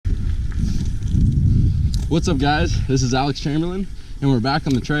What's up guys, this is Alex Chamberlain and we're back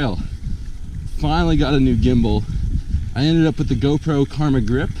on the trail. Finally got a new gimbal. I ended up with the GoPro Karma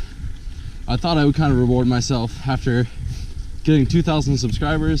Grip. I thought I would kind of reward myself after getting 2,000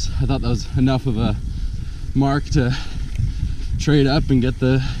 subscribers. I thought that was enough of a mark to trade up and get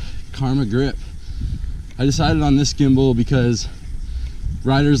the Karma Grip. I decided on this gimbal because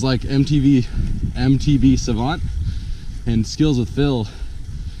riders like MTB Savant and Skills with Phil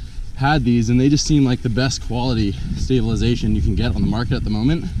had these, and they just seem like the best quality stabilization you can get on the market at the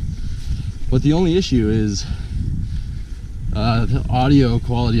moment. But the only issue is the audio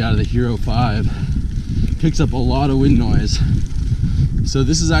quality out of the Hero 5 picks up a lot of wind noise. So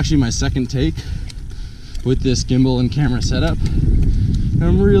this is actually my second take with this gimbal and camera setup. And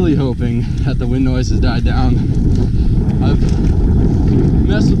I'm really hoping that the wind noise has died down. I've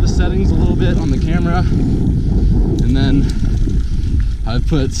messed with the settings a little bit on the camera, and then I've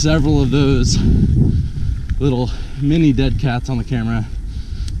put several of those little mini dead cats on the camera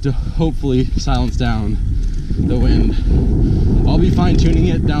to hopefully silence down the wind. I'll be fine-tuning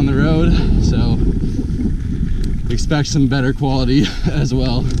it down the road, so expect some better quality as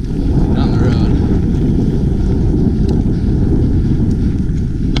well down the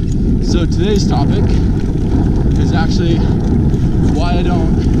road. So today's topic is actually why I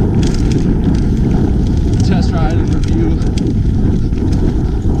don't test ride and review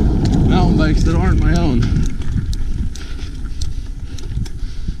mountain bikes that aren't my own.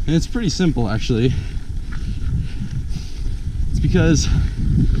 And it's pretty simple actually. It's because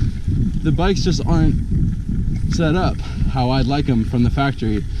the bikes just aren't set up how I'd like them from the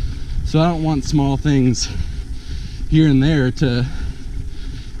factory. So I don't want small things here and there to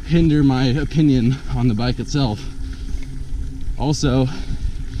hinder my opinion on the bike itself. Also,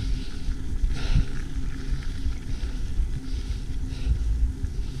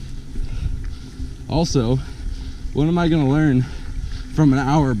 what am I going to learn from an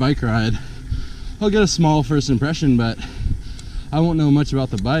hour bike ride? I'll get a small first impression, but I won't know much about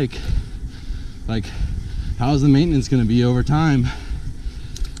the bike. Like, how's the maintenance going to be over time?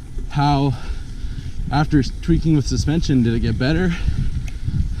 How, after tweaking with suspension, did it get better?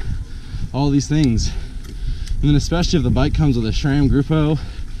 All these things. And then especially if the bike comes with a SRAM Grupo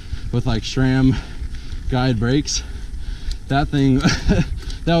with like SRAM guide brakes, that thing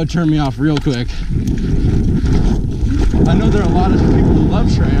that would turn me off real quick. I know there are a lot of people who love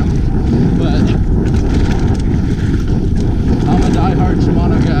SRAM, but I'm a diehard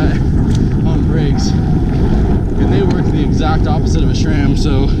Shimano guy on brakes, and they work the exact opposite of a SRAM.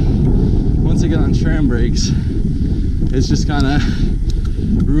 So once I get on SRAM brakes, it's just kind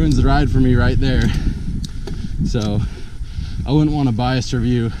of ruins the ride for me right there. So I wouldn't want a biased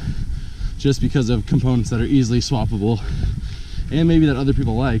review just because of components that are easily swappable and maybe that other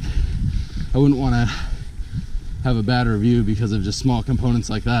people like. I wouldn't want to have a bad review because of just small components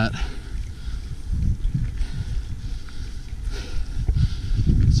like that.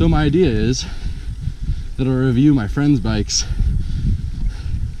 So my idea is that I'll review my friends' bikes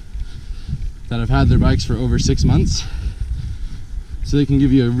that have had their bikes for over 6 months, so they can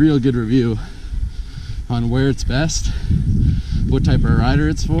give you a real good review on where it's best, what type of rider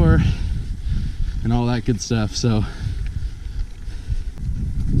it's for, and all that good stuff. So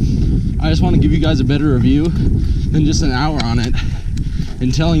I just want to give you guys a better review than just an hour on it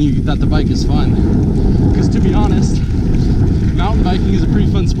and telling you that the bike is fun. Because to be honest, mountain biking is a pretty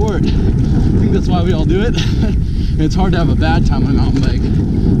fun sport. I think that's why we all do it. And it's hard to have a bad time on a mountain bike.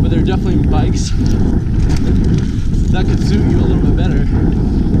 But there are definitely bikes that could suit you a little bit better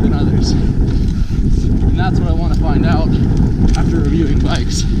than others. And that's what I want to find out after reviewing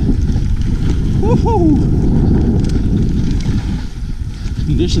bikes. Woohoo!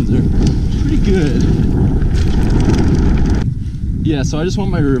 Conditions are pretty good. Yeah, so I just want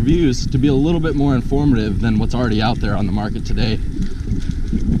my reviews to be a little bit more informative than what's already out there on the market today.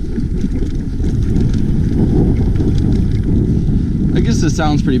 I guess this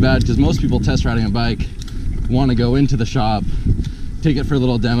sounds pretty bad because most people test riding a bike want to go into the shop, take it for a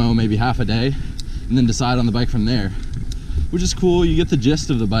little demo, maybe half a day, and then decide on the bike from there, which is cool. You get the gist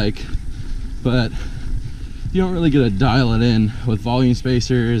of the bike, but you don't really get to dial it in with volume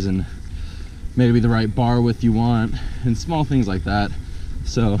spacers and maybe the right bar width you want and small things like that.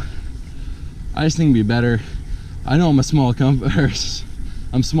 So I just think it'd be better. I know I'm a small company,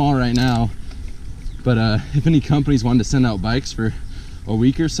 I'm small right now, but if any companies wanted to send out bikes for a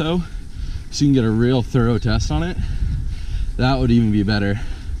week or so you can get a real thorough test on it, that would even be better.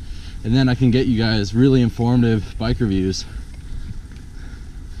 And then I can get you guys really informative bike reviews.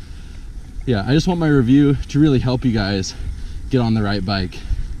 Yeah, I just want my review to really help you guys get on the right bike.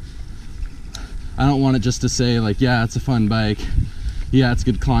 I don't want it just to say like, yeah, it's a fun bike, yeah, it's a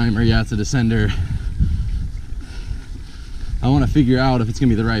good climber, yeah, it's a descender. I want to figure out if it's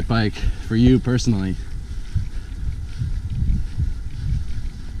gonna be the right bike for you personally.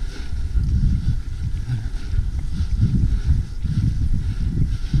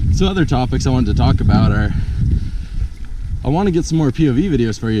 So other topics I wanted to talk about are, I want to get some more POV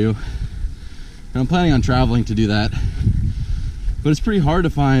videos for you, and I'm planning on traveling to do that, but it's pretty hard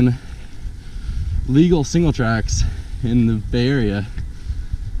to find legal single tracks in the Bay Area.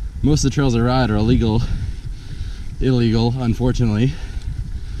 Most of the trails I ride are illegal, unfortunately.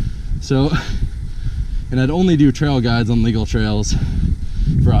 So, and I'd only do trail guides on legal trails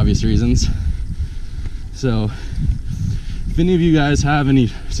for obvious reasons. So if any of you guys have any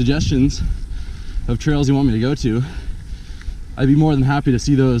suggestions of trails you want me to go to, I'd be more than happy to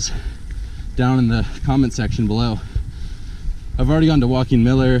see those down in the comment section below. I've already gone to Joaquin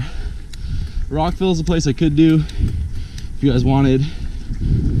Miller. Rockville's a place I could do if you guys wanted.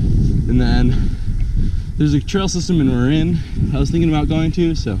 And then there's a trail system in Marin I was thinking about going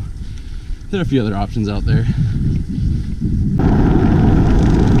to, so there are a few other options out there.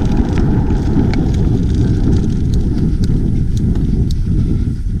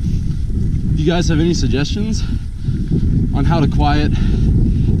 If you guys have any suggestions on how to quiet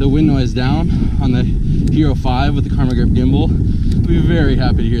the wind noise down on the Hero 5 with the Karma Grip gimbal, I'd be very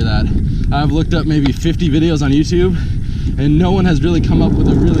happy to hear that. I've looked up maybe 50 videos on YouTube and no one has really come up with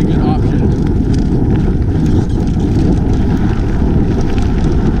a really good option.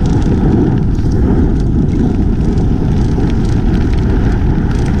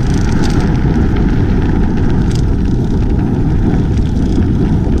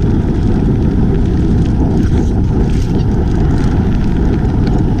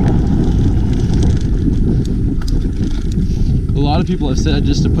 A lot of people have said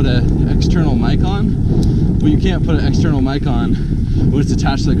just to put an external mic on, but you can't put an external mic on when it's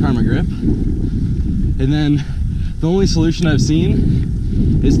attached to the Karma Grip. And then the only solution I've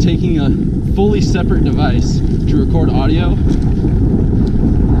seen is taking a fully separate device to record audio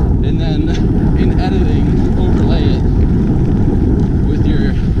and then in editing overlay it with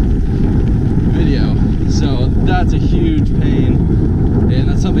your video. So that's a huge pain and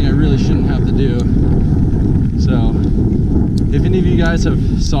that's something I really shouldn't have to do. So if any of you guys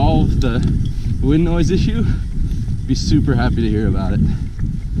have solved the wind noise issue, I'd be super happy to hear about it.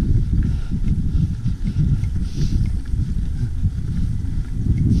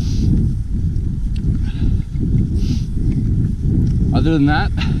 Other than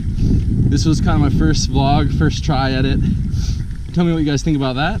that, this was kind of my first vlog, first try at it. Tell me what you guys think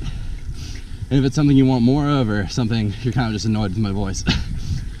about that, and if it's something you want more of or something you're kind of just annoyed with my voice.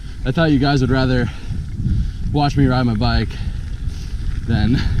 I thought you guys would rather watch me ride my bike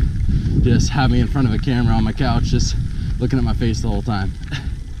than just have me in front of a camera on my couch just looking at my face the whole time.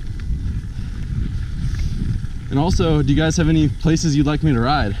 And also, do you guys have any places you'd like me to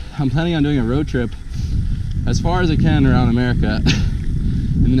ride? I'm planning on doing a road trip as far as I can around America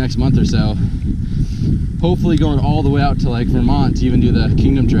in the next month or so. Hopefully going all the way out to like Vermont to even do the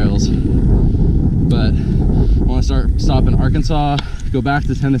Kingdom Trails. But I want to stop in Arkansas, go back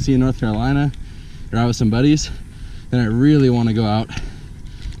to Tennessee and North Carolina, ride with some buddies. Then I really want to go out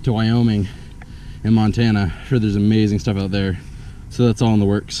to Wyoming and Montana. I heard there's amazing stuff out there. So that's all in the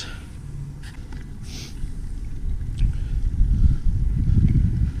works.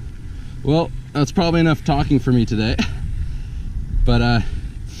 Well, that's probably enough talking for me today. But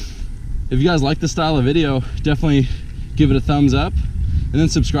if you guys like this style of video, definitely give it a thumbs up and then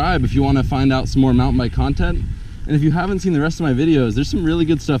subscribe if you want to find out some more mountain bike content. And if you haven't seen the rest of my videos, there's some really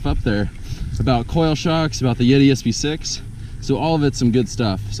good stuff up there about coil shocks, about the Yeti SB6. So all of it's some good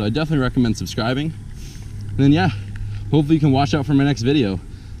stuff. So I definitely recommend subscribing. And then yeah, hopefully you can watch out for my next video.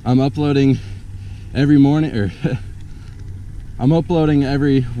 I'm uploading every morning, or I'm uploading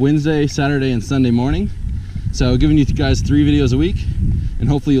every Wednesday, Saturday, and Sunday morning. So giving you guys 3 videos a week, and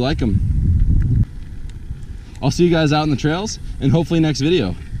hopefully you like them. I'll see you guys out in the trails, and hopefully next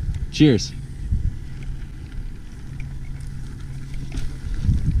video. Cheers.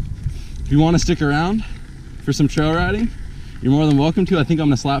 If you want to stick around for some trail riding, you're more than welcome to. I think I'm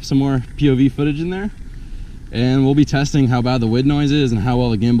gonna slap some more POV footage in there, and we'll be testing how bad the wind noise is and how well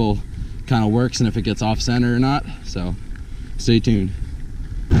the gimbal kind of works and if it gets off center or not. So stay tuned.